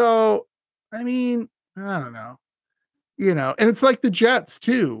 So, I mean, I don't know, and it's like the Jets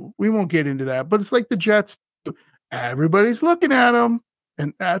too. We won't get into that, but it's like the Jets too. Everybody's looking at them,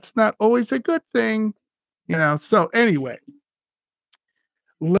 and that's not always a good thing. So anyway,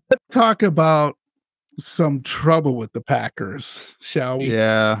 let's talk about some trouble with the Packers, shall we?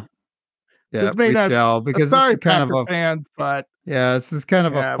 yeah. Yeah, This may we not shall, because this sorry, is kind of Packer a fans, but this is kind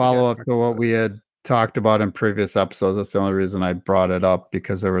of a yeah, we gotta follow-up talk to what about it. we had talked about in previous episodes. That's the only reason I brought it up,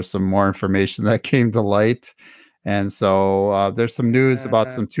 because there was some more information that came to light. And so, there's some news about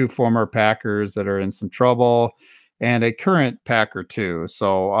Uh, some 2 former Packers that are in some trouble, and a current Packer too.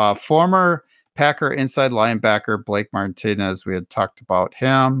 So, former Packer inside linebacker Blake Martinez, we had talked about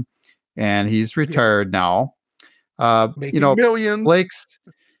him, and he's yeah, retired now. making millions. Blake's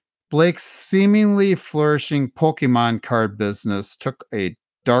Blake's seemingly flourishing Pokemon card business took a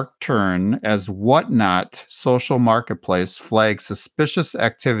dark turn as Whatnot social marketplace flagged suspicious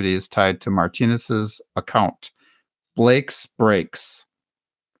activities tied to Martinez's account, Blake's Breaks.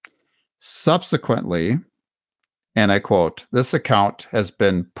 Subsequently, and I quote, "This account has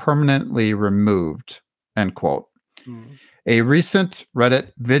been permanently removed," end quote. Mm, A recent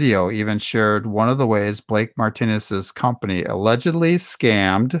Reddit video even shared one of the ways Blake Martinez's company allegedly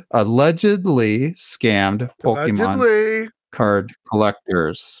scammed Pokemon allegedly. card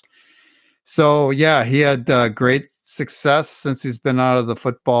collectors. So yeah, he had great success since he's been out of the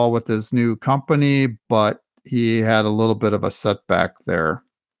football with his new company, but he had a little bit of a setback there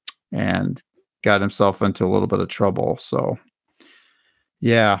and got himself into a little bit of trouble. So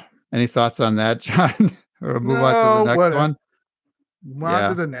yeah, any thoughts on that, John? Or move on to the No, next whatever. one? On to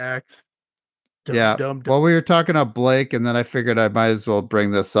Yeah. the next. Dum, Yeah. dum, dum. Well, we were talking about Blake, and then I figured I might as well bring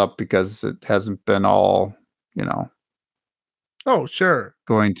this up because it hasn't been all, you know, Oh, sure.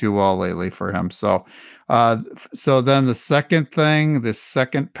 going too well lately for him. So then the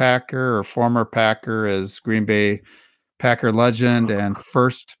second Packer or former Packer is Green Bay Packer legend and Ugh,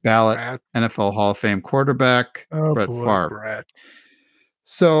 first ballot Brett. NFL Hall of Fame quarterback Oh Brett boy, Favre. Brett.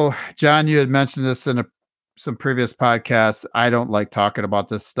 So, John, you had mentioned this in some previous podcasts. I don't like talking about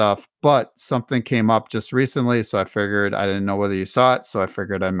this stuff, but something came up just recently, so I figured I didn't know whether you saw it, so I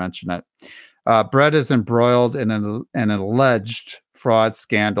figured I'd mention it. Brett is embroiled in an alleged fraud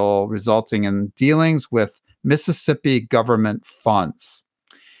scandal resulting in dealings with Mississippi government funds.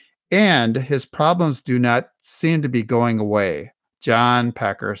 And his problems do not seem to be going away. John,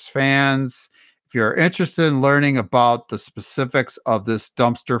 Packers fans, If you're interested in learning about the specifics of this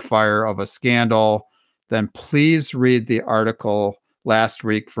dumpster fire of a scandal, then please read the article last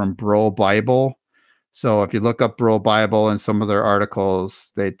week from Bro Bible. So if you look up Bro Bible and some of their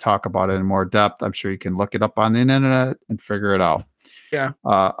articles, they talk about it in more depth. I'm sure you can look it up on the internet and figure it out. Yeah.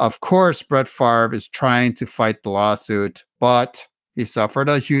 Of course, Brett Favre is trying to fight the lawsuit, but he suffered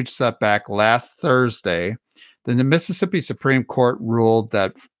a huge setback last Thursday. Then the Mississippi Supreme Court ruled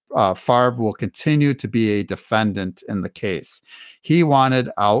that Favre will continue to be a defendant in the case. He wanted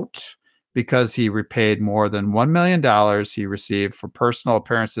out because he repaid more than $1 million he received for personal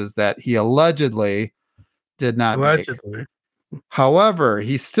appearances that he allegedly did not make. However,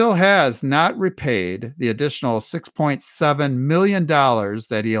 he still has not repaid the additional $6.7 million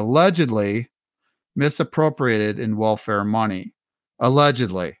that he allegedly misappropriated in welfare money.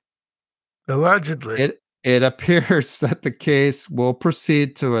 Allegedly. It appears that the case will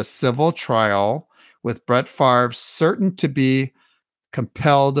proceed to a civil trial with Brett Favre certain to be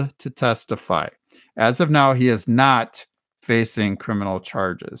compelled to testify. As of now, he is not facing criminal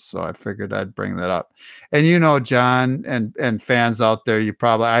charges. So I figured I'd bring that up. And you know, John and fans out there, you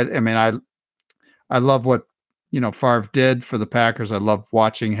probably I love what Favre did for the Packers. I love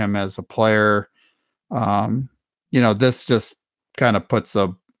watching him as a player. This just kind of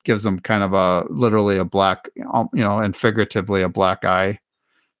gives him kind of a literally a black, and figuratively a black eye.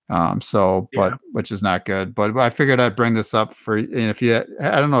 Which is not good. But I figured I'd bring this up I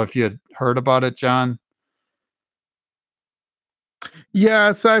don't know if you had heard about it, John.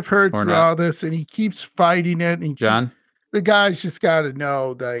 Yes, I've heard through all this, and he keeps fighting it. And John, the guy's just got to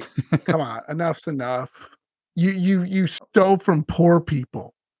know, like, come on, enough's enough. You stole from poor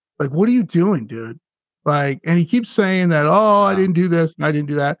people. Like, what are you doing, dude? Like, and he keeps saying that, I didn't do this and I didn't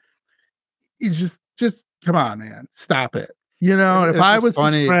do that. It's just come on, man, stop it. If I was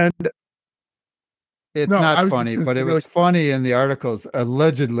his friend, it's not funny, but it was funny in the articles.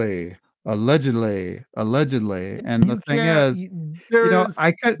 Allegedly. And the thing is,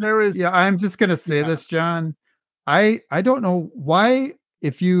 I'm just going to say this, John. I don't know why,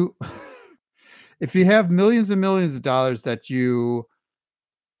 if you have millions and millions of dollars that you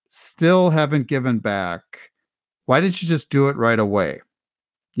still haven't given back, why didn't you just do it right away?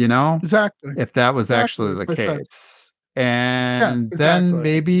 Exactly. If that was actually the case. And then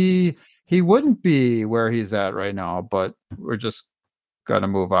maybe he wouldn't be where he's at right now, but we're just going to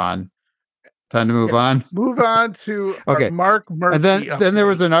move on. Time to move on. Move on to Mark Murphy. And then there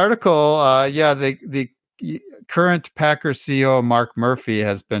was an article. The current Packers CEO Mark Murphy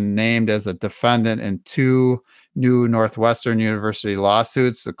has been named as a defendant in 2 new Northwestern University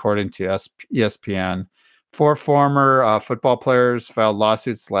lawsuits, according to ESPN. 4 former football players filed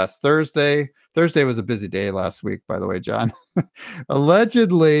lawsuits last Thursday. Thursday was a busy day last week, by the way, John.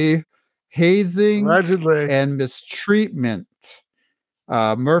 Allegedly hazing and mistreatment.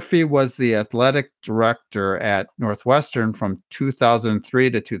 Murphy was the athletic director at Northwestern from 2003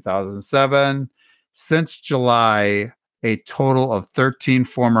 to 2007. Since July, a total of 13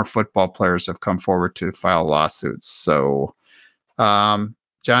 former football players have come forward to file lawsuits. So, John,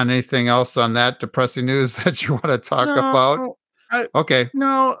 anything else on that depressing news that you want to talk about?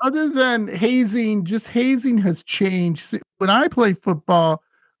 No, other than hazing, just hazing has changed. When I play football,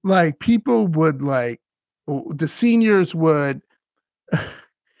 like people would the seniors would,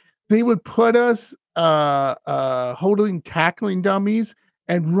 they would put us holding tackling dummies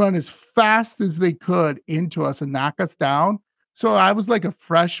and run as fast as they could into us and knock us down. So I was like a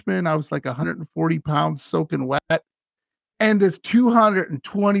freshman. I was like 140 pounds soaking wet. And this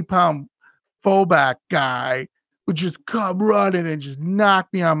 220-pound fullback guy would just come running and just knock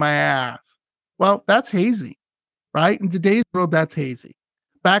me on my ass. Well, that's hazing, right? In today's world, that's hazing.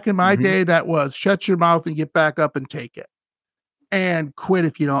 Back in my day, that was shut your mouth and get back up and take it. And quit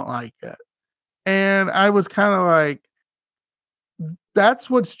if you don't like it. And I was kind of like, that's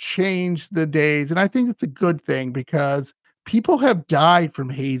what's changed the days. And I think it's a good thing because people have died from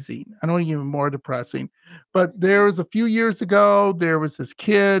hazing. I don't even more depressing. But there was a few years ago, there was this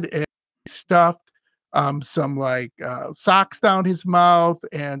kid and he stuffed some socks down his mouth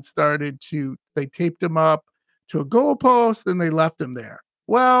and they taped him up to a goalpost and they left him there.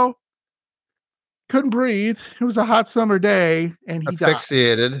 Well, couldn't breathe. It was a hot summer day and he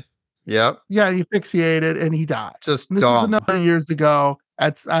asphyxiated. Died. Yep. Yeah, he asphyxiated and he died. This is a number of years ago.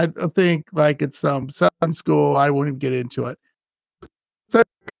 I think it's some school. I won't even get into it. So,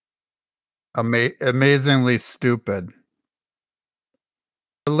 amazingly stupid.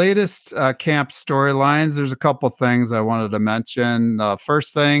 The latest camp storylines, there's a couple things I wanted to mention.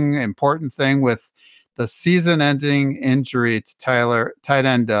 First thing, important thing with the season-ending injury to tight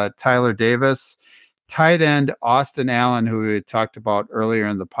end Tyler Davis. Tight end Austin Allen, who we talked about earlier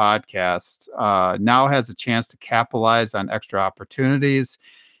in the podcast, now has a chance to capitalize on extra opportunities.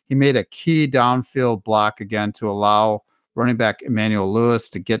 He made a key downfield block again to allow running back Immanuel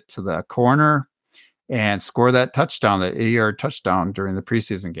Wilson to get to the corner and score that touchdown, that 80-yard touchdown during the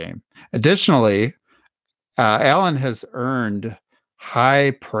preseason game. Additionally, Allen has earned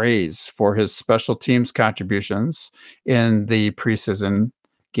high praise for his special teams contributions in the preseason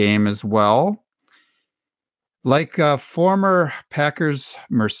game as well. Like former Packers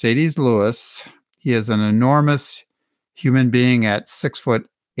Mercedes Lewis, he is an enormous human being at 6'8"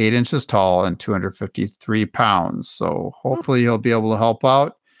 tall and 253 pounds. So hopefully he'll be able to help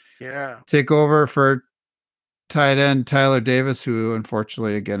out. Yeah. Take over for tight end Tyler Davis, who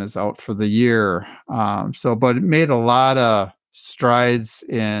unfortunately again is out for the year. But it made a lot of strides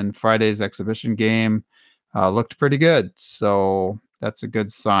in Friday's exhibition game. Looked pretty good. So that's a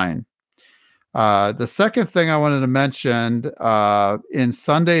good sign. The second thing I wanted to mention, in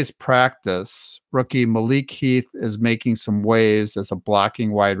Sunday's practice, rookie Malik Heath is making some waves as a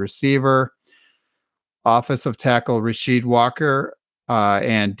blocking wide receiver. Offensive tackle Rasheed Walker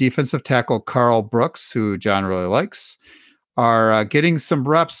and defensive tackle Carl Brooks, who John really likes, are getting some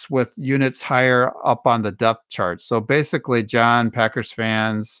reps with units higher up on the depth chart. So basically, John, Packers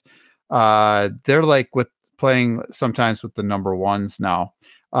fans, they're like with playing sometimes with the number ones now.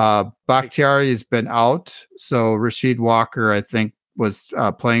 Bakhtiari has been out, so Rasheed Walker, I think, was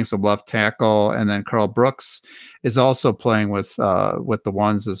playing some left tackle, and then Carl Brooks is also playing with the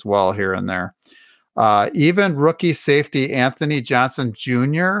ones as well here and there. Even rookie safety Anthony Johnson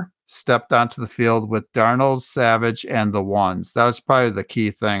Jr. stepped onto the field with Darnold, Savage, and the ones. That was probably the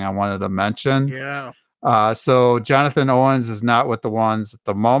key thing I wanted to mention. Yeah. So Jonathan Owens is not with the ones at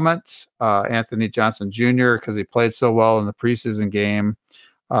the moment. Anthony Johnson Jr., because he played so well in the preseason game,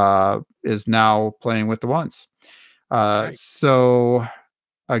 is now playing with the ones. Right. So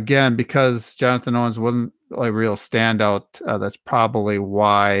again, because Jonathan Owens wasn't a real standout, that's probably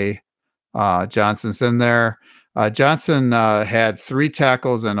why Johnson's in there. Johnson had 3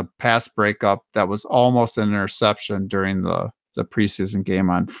 tackles and a pass breakup that was almost an interception during the preseason game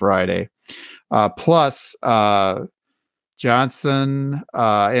on Friday. Plus, Anthony Johnson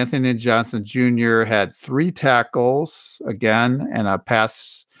Jr. had 3 tackles again and a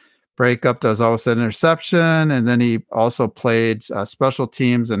pass breakup that was also an interception. And then he also played special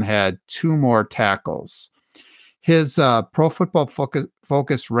teams and had 2 more tackles. His Pro Football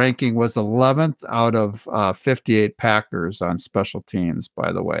Focus ranking was 11th out of 58 Packers on special teams,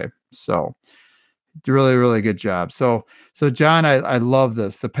 by the way. So really, really good job. So John, I love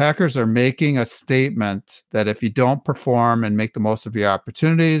this. The Packers are making a statement that if you don't perform and make the most of your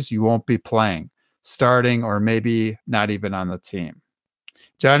opportunities, you won't be playing, starting, or maybe not even on the team.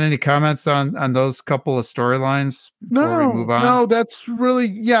 John, any comments on those couple of storylines before we move on? No, that's really,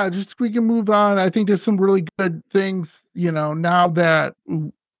 just we can move on. I think there's some really good things, now that,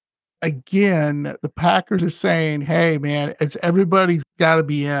 again, the Packers are saying, hey, man, everybody's got to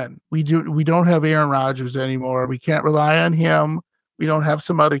be in. We don't have Aaron Rodgers anymore. We can't rely on him. We don't have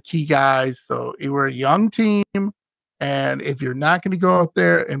some other key guys. So we're a young team. And if you're not going to go out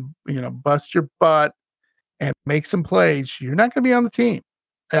there and, bust your butt and make some plays, you're not going to be on the team.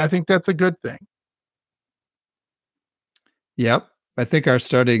 And I think that's a good thing. Yep. I think our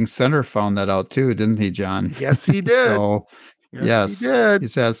starting center found that out too, didn't he, John? Yes, he did. So yes, he did.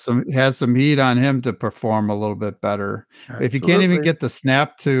 He has some heat on him to perform a little bit better. Absolutely. If you can't even get the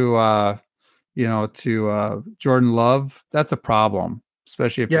snap to Jordan Love, that's a problem,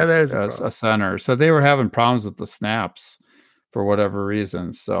 especially if it's a center. So they were having problems with the snaps for whatever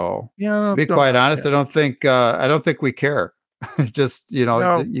reason. So to be quite honest, I don't think we care. Just you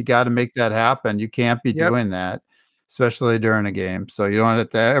got to make that happen. You can't be doing that, especially during a game. So you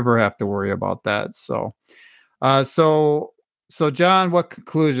don't ever have to worry about that. So John, what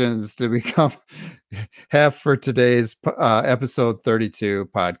conclusions do we have for today's episode 32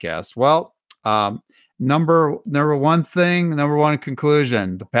 podcast? Well, number one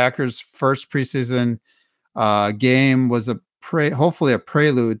conclusion: the Packers' first preseason game was hopefully a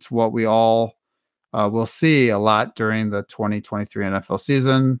prelude to what we all will see a lot during the 2023 NFL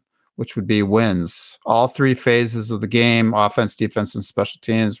season, which would be wins. All 3 phases of the game, offense, defense, and special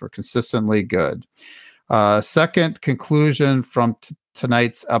teams, were consistently good. Second conclusion from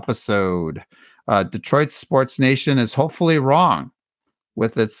tonight's episode: Detroit Sports Nation is hopefully wrong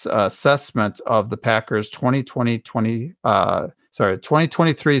with its assessment of the Packers'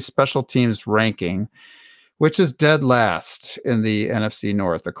 2023 special teams ranking, which is dead last in the NFC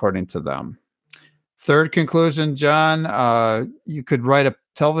North, according to them. Third conclusion, John, you could write a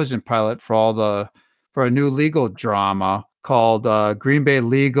television pilot for a new legal drama called Green Bay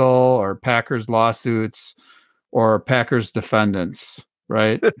Legal or Packers Lawsuits or Packers Defendants,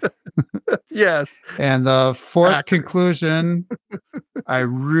 right? Yes. And the fourth Packers. conclusion, I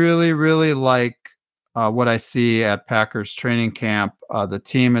really, really like what I see at Packers training camp. The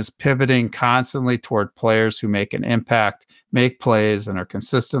team is pivoting constantly toward players who make an impact, make plays, and are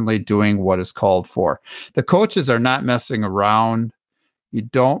consistently doing what is called for. The coaches are not messing around. You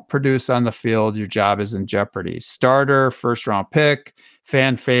don't produce on the field, your job is in jeopardy. Starter, first round pick,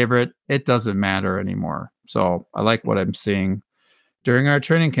 fan favorite, it doesn't matter anymore. So I like what I'm seeing during our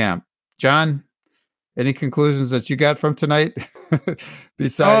training camp. John, any conclusions that you got from tonight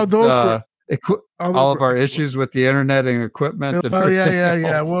besides all of our issues with the internet and equipment and everything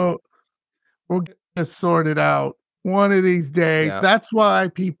else? We'll get this sorted out one of these days. Yeah. That's why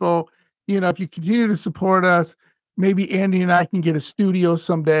people, if you continue to support us, maybe Andy and I can get a studio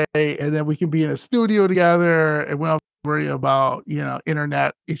someday, and then we can be in a studio together, and we don't have to worry about,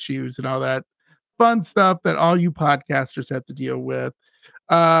 internet issues and all that fun stuff that all you podcasters have to deal with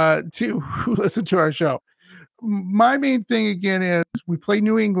to listen to our show. My main thing again is we play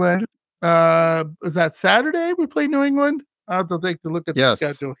New England. Is that Saturday we play New England? I'll have to take a look at the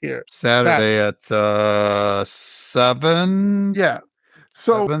schedule here. Saturday at 7. Yeah.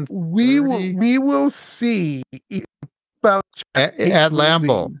 So 7:30. we will see about at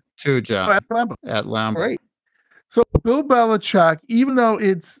Lambeau too, John. At Lambeau. At Lambeau. Right. So Bill Belichick, even though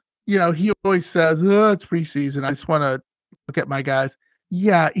it's, he always says, "Oh, it's preseason. I just want to look at my guys."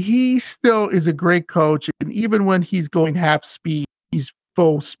 Yeah, he still is a great coach, and even when he's going half speed, he's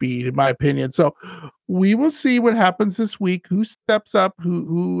full speed, in my opinion. So we will see what happens this week. Who steps up?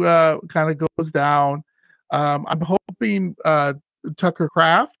 Who kind of goes down? I'm hoping Tucker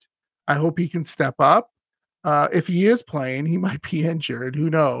Kraft. I hope he can step up. If he is playing, he might be injured. Who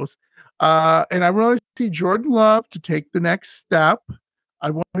knows? And I really see Jordan Love to take the next step.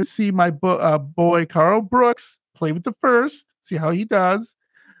 I want to see my boy Carl Brooks play with the first, see how he does.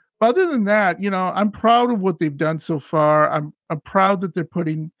 But other than that, I'm proud of what they've done so far. I'm proud that they're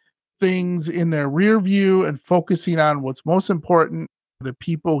putting things in their rear view and focusing on what's most important, the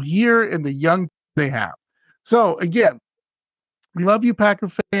people here and the young they have. So again, we love you, Packer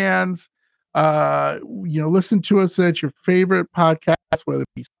fans. Listen to us at your favorite podcast, whether it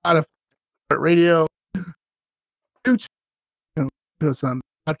be Spotify, radio, YouTube, us on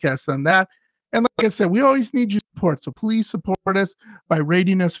podcasts on that. And like I said, we always need your support. So please support us by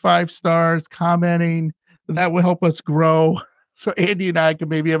rating us 5 stars, commenting. That will help us grow. So Andy and I can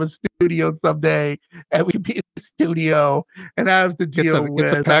maybe have a studio someday, and we can be in the studio and have to deal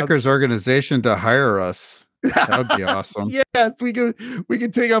with the Packers organization to hire us. That would be awesome. Yes, we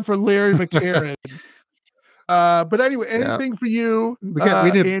can take up for Larry McCarron. But anyway, anything for you?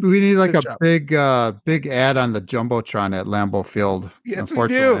 We need like a big ad on the jumbotron at Lambeau Field. Yes,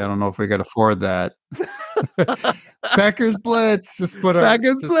 unfortunately, we do. I don't know if we could afford that. Packers Blitz. Just put our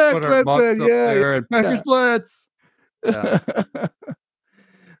mugs up there and Packers Blitz. Yeah.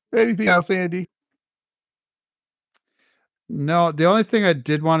 Anything else, Andy? No, the only thing I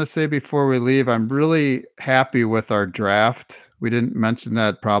did want to say before we leave, I'm really happy with our draft. We didn't mention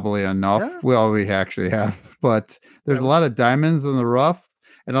that probably enough. Yeah. Well, we actually have, but there's a lot of diamonds in the rough,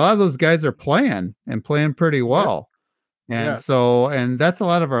 and a lot of those guys are playing pretty well. And and that's a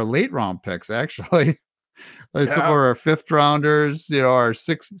lot of our late round picks, actually. Like some of our 5th rounders, our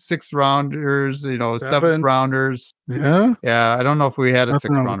sixth rounders, 7th rounders. Yeah. Yeah. I don't know if we had a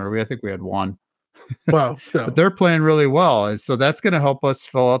 6th rounder. I think we had one. Wow. But they're playing really well. And so that's going to help us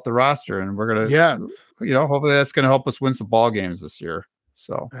fill out the roster. And we're going to, hopefully that's going to help us win some ball games this year.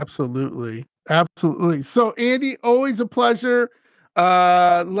 So absolutely. So Andy, always a pleasure.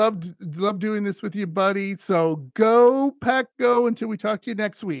 Love doing this with you, buddy. So go Pack Go until we talk to you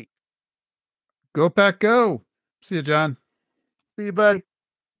next week. Go Pack Go. See you, John. See you, buddy.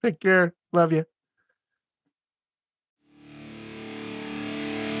 Take care. Love you.